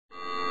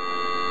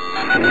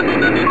Welcome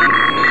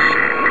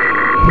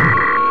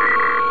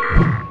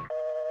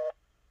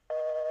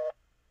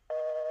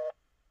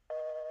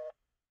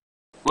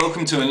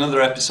to another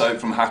episode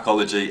from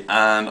Hakology,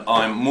 and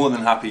I'm more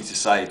than happy to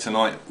say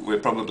tonight we're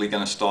probably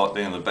going to start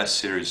doing the best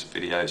series of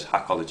videos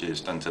Hakology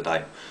has done to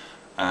date.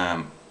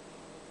 We're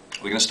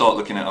going to start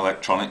looking at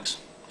electronics.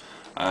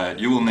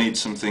 You will need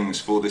some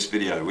things for this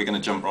video. We're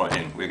going to jump right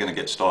in. We're going to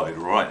get started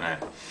right now.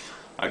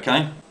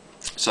 Okay,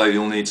 so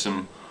you'll need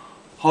some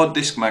hard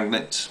disk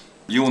magnets,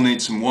 you will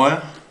need some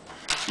wire,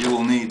 you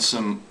will need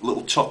some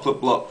little chocolate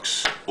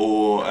blocks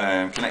or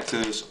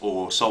connectors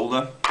or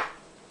solder.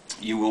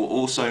 You will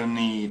also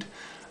need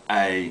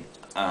a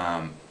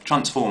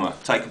transformer.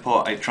 Take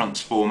apart a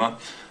transformer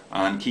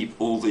and keep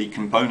all the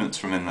components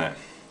from in there.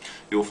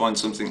 You'll find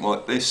something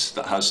like this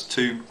that has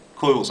two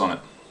coils on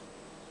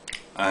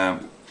it.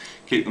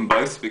 Keep them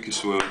both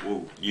because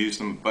we'll use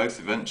them both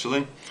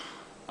eventually.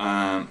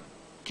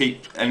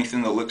 Keep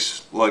anything that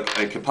looks like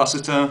a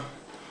capacitor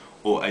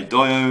or a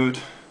diode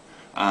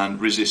and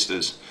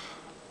resistors.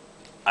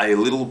 A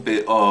little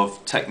bit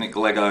of Technic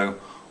Lego,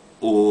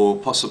 or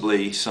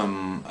possibly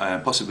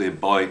possibly a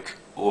bike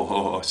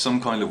or some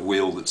kind of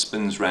wheel that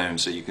spins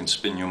round so you can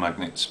spin your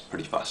magnets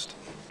pretty fast.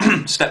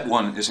 Step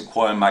one is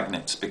acquire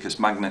magnets, because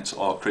magnets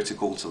are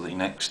critical to the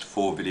next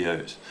 4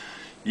 videos.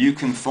 You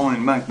can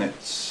find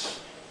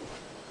magnets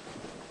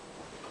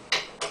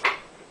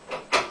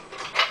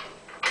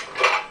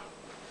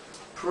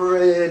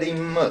pretty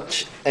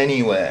much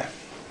anywhere.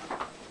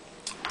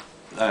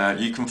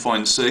 You can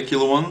find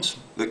circular ones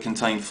that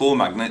contain 4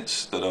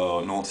 magnets that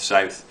are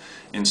north-south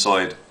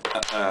inside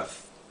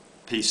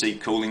PC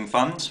cooling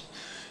fans.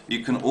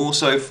 You can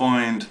also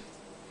find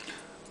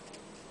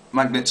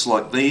magnets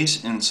like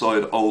these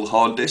inside old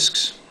hard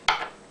disks.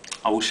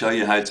 I will show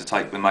you how to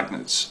take the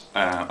magnets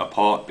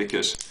apart,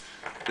 because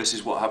this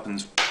is what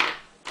happens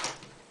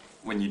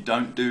when you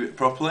don't do it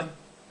properly,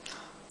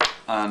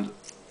 and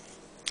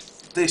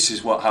this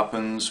is what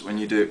happens when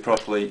you do it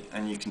properly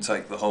and you can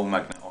take the whole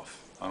magnet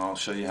off, and I'll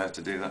show you how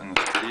to do that in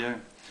this video.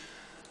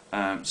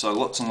 So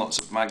lots and lots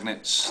of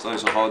magnets.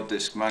 Those are hard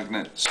disk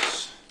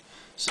magnets,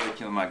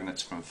 circular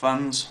magnets from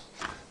fans.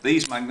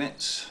 These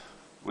magnets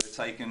were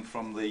taken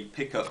from the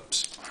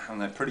pickups, and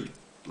they're pretty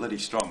bloody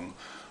strong,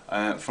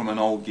 from an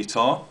old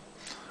guitar.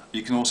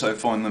 You can also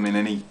find them in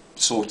any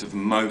sort of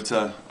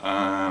motor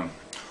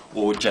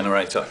or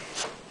generator.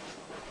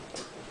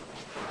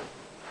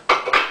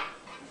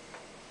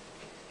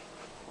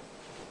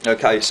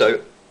 Okay,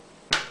 so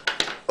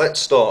let's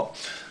start.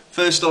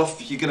 First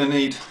off, you're going to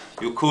need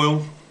your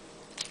coil.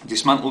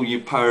 Dismantle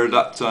your power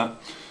adapter,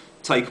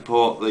 take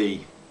apart the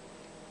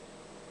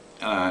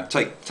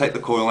take the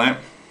coil out,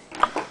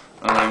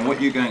 and then what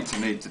you're going to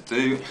need to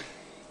do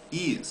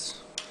is,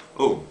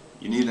 you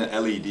need an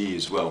LED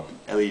as well.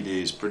 LED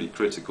is pretty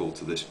critical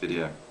to this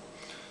video.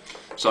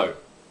 So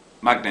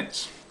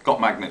magnets, got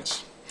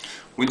magnets.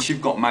 Once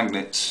you've got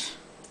magnets,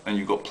 and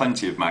you've got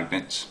plenty of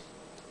magnets,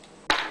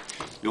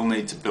 you'll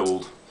need to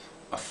build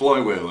a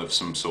flywheel of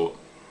some sort.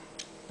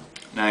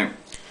 Now,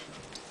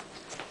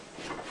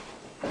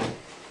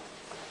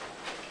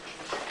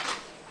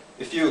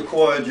 if you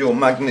acquired your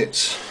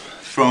magnets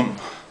from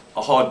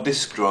a hard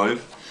disk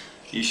drive,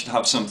 you should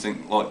have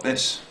something like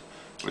this,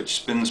 which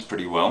spins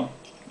pretty well,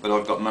 but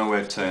I've got no way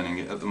of turning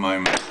it at the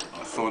moment.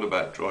 I thought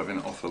about driving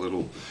it off a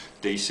little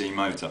DC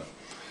motor.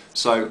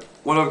 So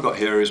what I've got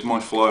here is my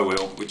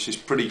flywheel, which is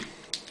pretty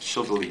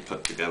shoddily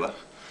put together,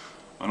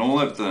 and all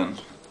I've done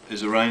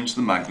is arrange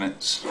the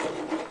magnets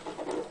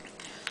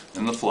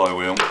in the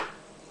flywheel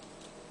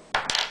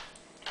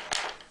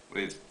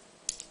with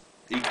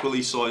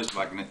equally sized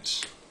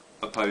magnets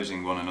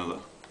opposing one another.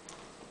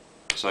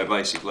 So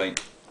basically,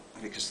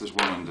 because there's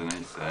one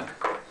underneath there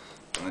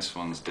and this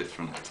one's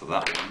different to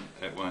that one,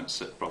 it won't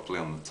sit properly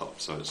on the top,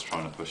 so it's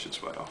trying to push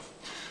its way off.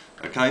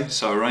 Okay,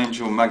 so arrange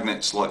your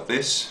magnets like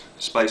this,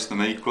 space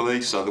them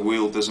equally so the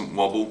wheel doesn't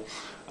wobble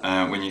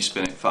when you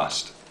spin it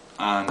fast,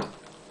 and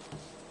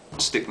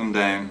stick them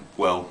down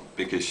well,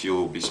 because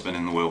you'll be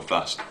spinning the wheel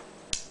fast.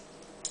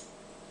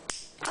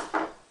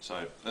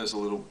 So there's a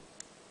little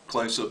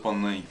close up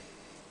on the,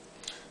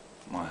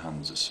 my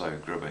hands are so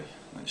grubby,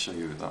 let me show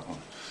you with that one.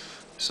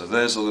 So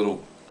there's a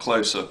little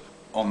close up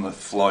on the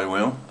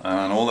flywheel,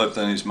 and all I've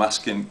done is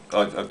masking.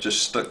 I've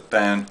just stuck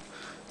down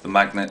the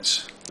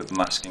magnets with the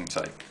masking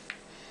tape.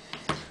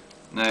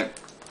 Now,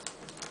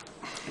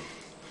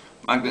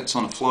 magnets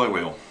on a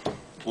flywheel,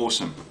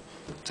 awesome.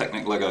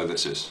 Technic Lego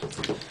this is.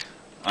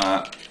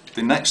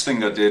 The next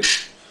thing I did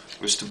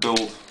was to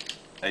build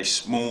a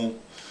small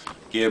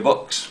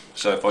gearbox.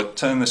 So if I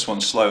turn this one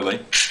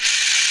slowly,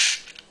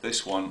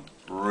 this one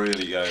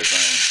really goes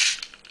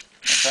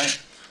down. Okay,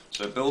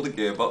 so build a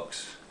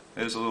gearbox.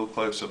 Here's a little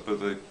close up of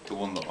the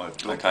one that I've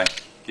built. Okay,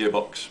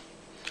 gearbox.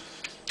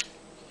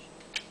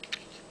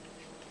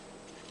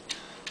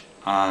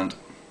 And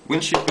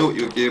once you've built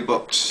your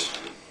gearbox,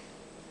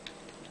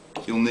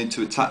 you'll need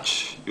to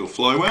attach your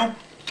flywheel,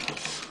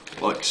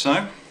 like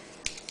so.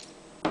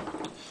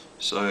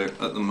 So at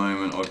the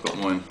moment I've got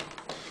mine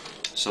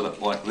set up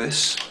like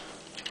this.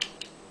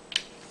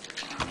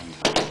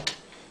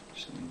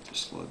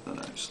 slide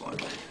that out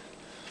slightly.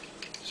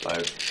 So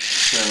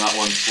turn that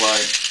one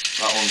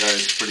slow, that one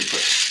goes pretty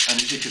quick.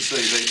 And as you can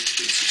see,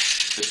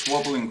 it's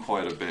wobbling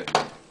quite a bit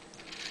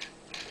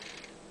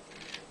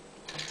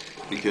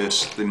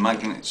because the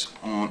magnets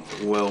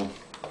aren't well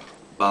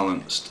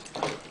balanced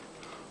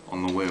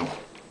on the wheel.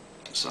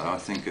 So I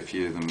think a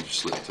few of them have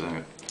slipped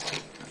out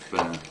a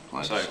fair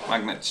place. So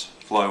magnets,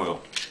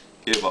 flywheel,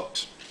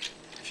 gearbox.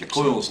 If your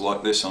coil's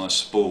like this on a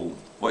spool,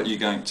 what you're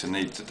going to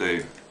need to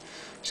do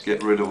is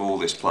get rid of all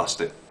this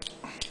plastic.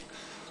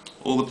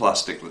 All the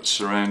plastic that's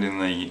surrounding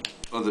the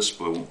other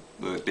spool,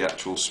 the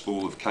actual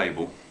spool of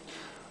cable.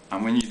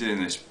 And when you're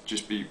doing this,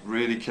 just be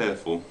really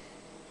careful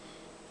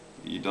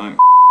you don't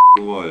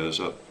the wires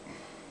up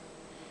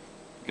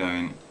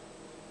going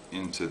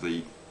into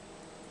the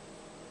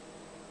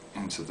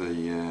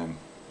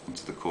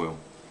coil,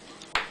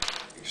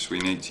 because we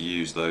need to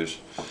use those.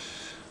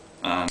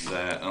 And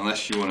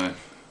unless you want to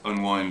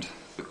unwind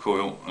the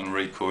coil and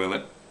recoil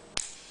it,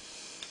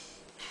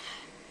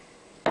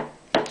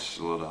 it's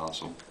a lot of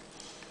hassle.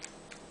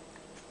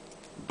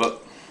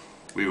 But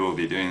we will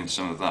be doing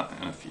some of that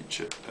in a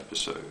future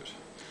episode.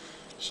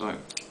 So I'm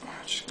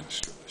just going to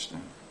strip this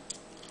down.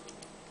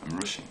 I'm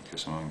rushing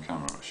because I'm on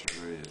camera, I should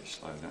really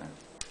slow down.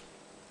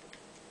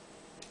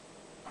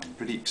 I'm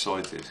pretty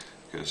excited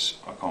because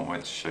I can't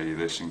wait to show you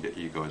this and get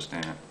you guys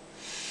down.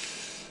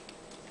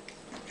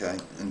 Okay,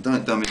 and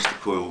don't damage the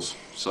coils,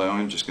 so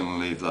I'm just going to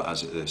leave that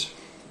as it is.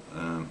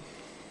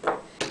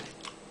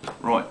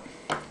 Right,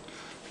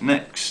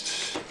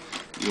 next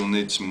you'll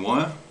need some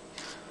wire,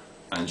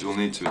 and you'll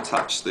need to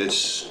attach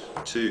this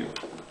to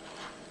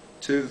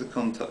two of the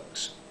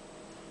contacts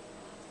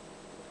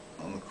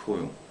on the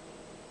coil.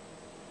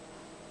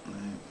 Now,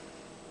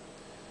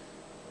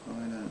 I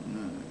don't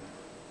know,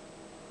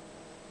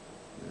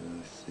 but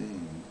I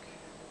think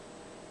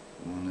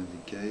one of the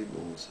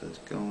cables has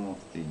come off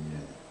the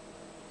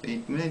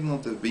it may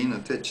not have been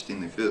attached in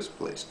the first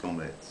place,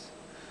 comrades.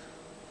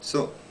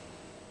 So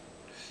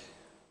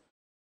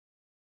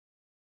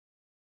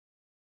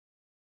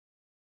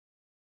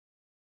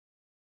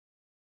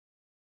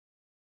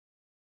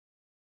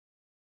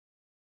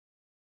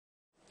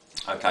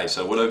okay,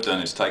 so what I've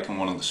done is taken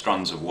one of the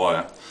strands of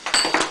wire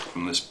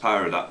from this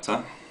power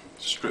adapter,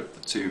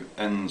 stripped the two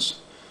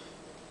ends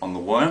on the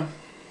wire,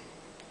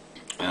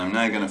 and I'm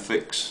now going to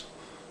fix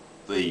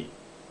the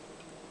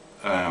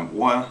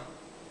wire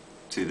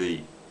to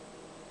the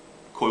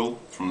coil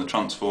from the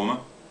transformer.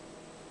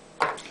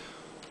 And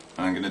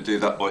I'm going to do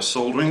that by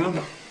soldering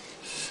them.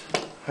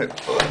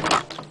 Hopefully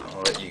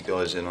I'll let you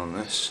guys in on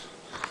this.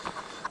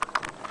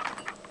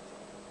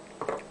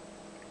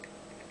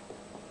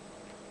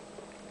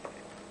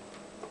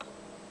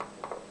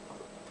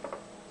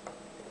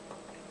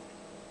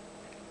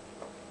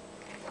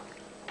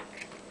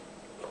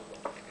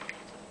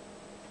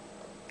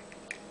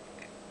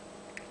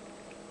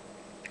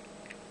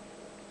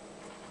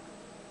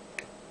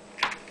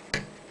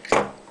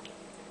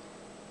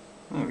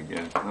 There we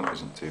go, that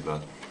wasn't too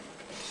bad.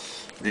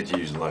 I did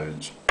use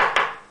loads,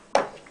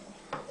 but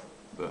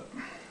oh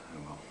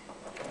well.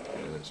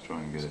 Okay, let's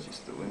try and get it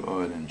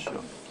wide and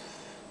shut.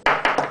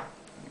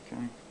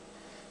 Okay,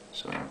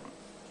 so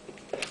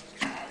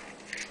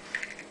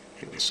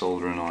get the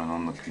soldering iron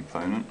on the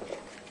component.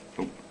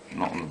 Oh,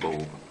 not on the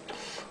bulb,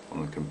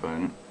 on the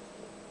component.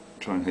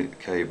 Try and heat the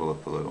cable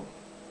up a little,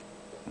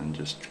 and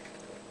just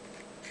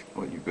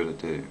what you've got to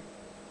do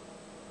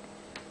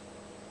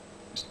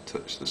is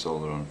touch the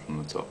solder on from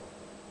the top.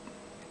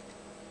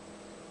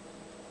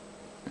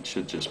 It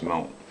should just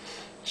melt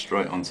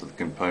straight onto the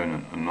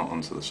component and not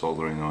onto the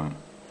soldering iron,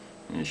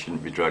 and you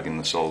shouldn't be dragging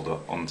the solder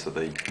onto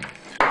the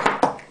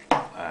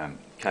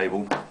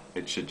cable.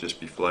 It should just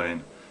be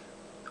flowing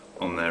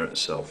on there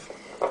itself.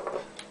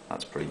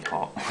 That's pretty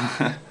hot.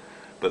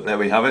 But there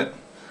we have it.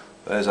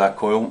 There's our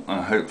coil,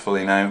 and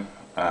hopefully now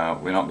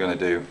we're not going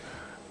to do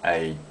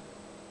a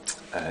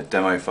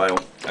demo fail.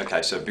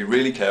 Okay, so be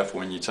really careful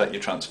when you take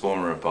your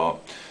transformer apart,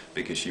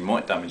 because you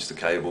might damage the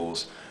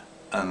cables,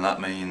 and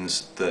that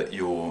means that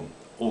your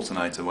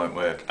alternator won't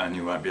work and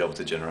you won't be able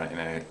to generate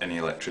any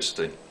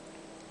electricity.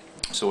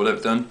 So what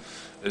I've done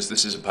is,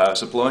 this is a power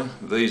supply.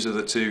 These are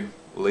the two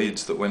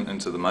leads that went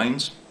into the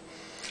mains,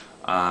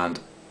 and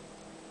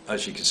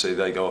as you can see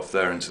they go off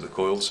there into the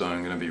coil, so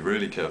I'm going to be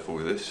really careful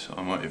with this.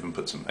 I might even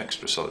put some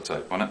extra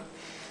sellotape on it.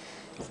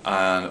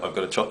 And I've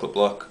got a chocolate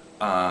block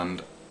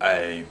and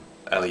a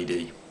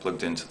LED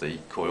plugged into the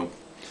coil,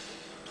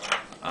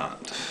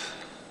 and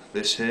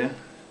this here,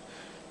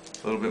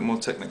 a little bit more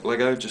Technic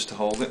Lego just to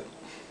hold it.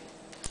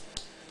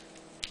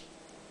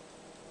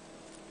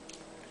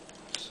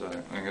 So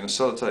I'm going to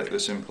sellotape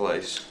this in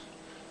place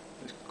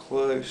as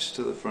close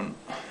to the front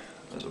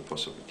as I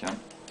possibly can.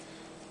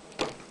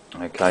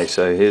 Okay,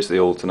 so here's the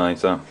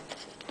alternator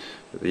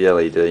with the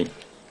LED,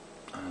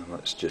 and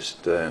let's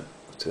just turn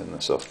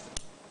this off.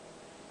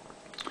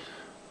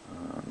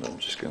 And I'm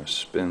just going to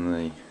spin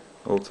the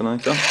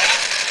alternator, and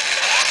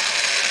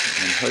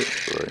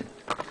hopefully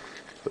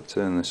if I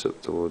turn this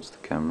up towards the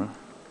camera,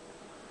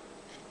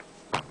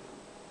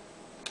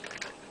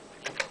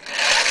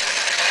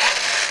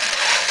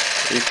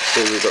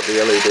 See, we've got the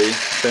LED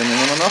turning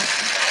on and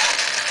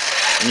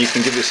off, and you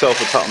can give yourself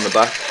a pat on the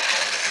back,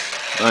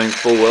 knowing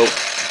full well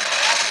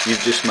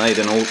you've just made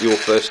your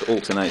first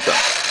alternator.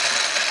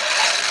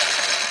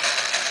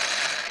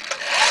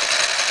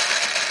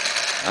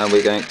 And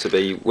we're going to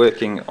be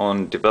working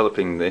on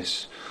developing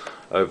this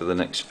over the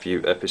next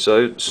few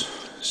episodes,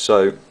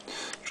 so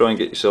try and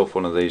get yourself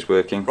one of these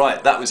working.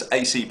 Right, that was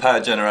AC power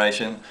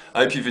generation.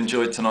 I hope you've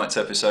enjoyed tonight's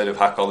episode of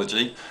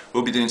Hakology.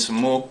 We'll be doing some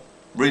more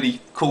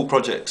really cool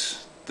projects.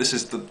 This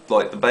is the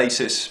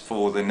basis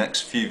for the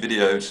next few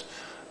videos,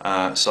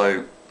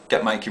 so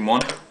get making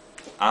one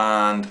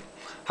and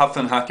have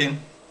fun hacking.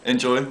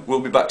 Enjoy.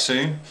 We'll be back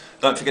soon.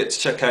 Don't forget to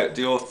check out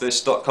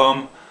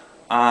theauthorthis.com,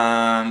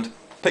 and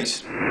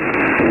peace.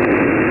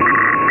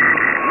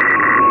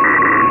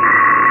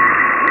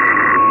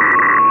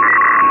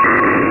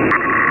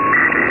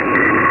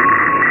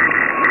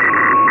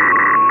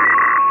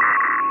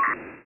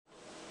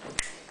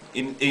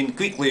 In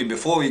quickly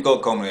before we go,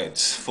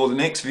 comrades, for the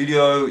next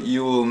video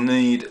you will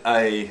need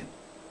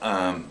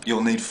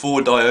you'll need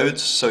 4 diodes.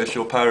 So if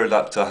your power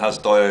adapter has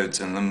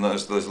diodes in them,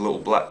 those little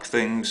black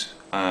things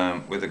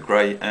with a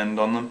grey end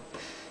on them,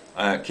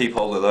 keep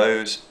hold of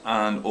those.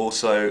 And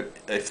also,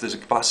 if there's a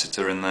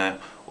capacitor in there,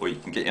 or you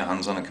can get your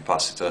hands on a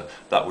capacitor,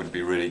 that would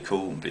be really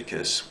cool,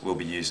 because we'll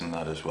be using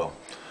that as well.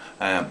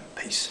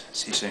 Peace,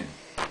 see you soon.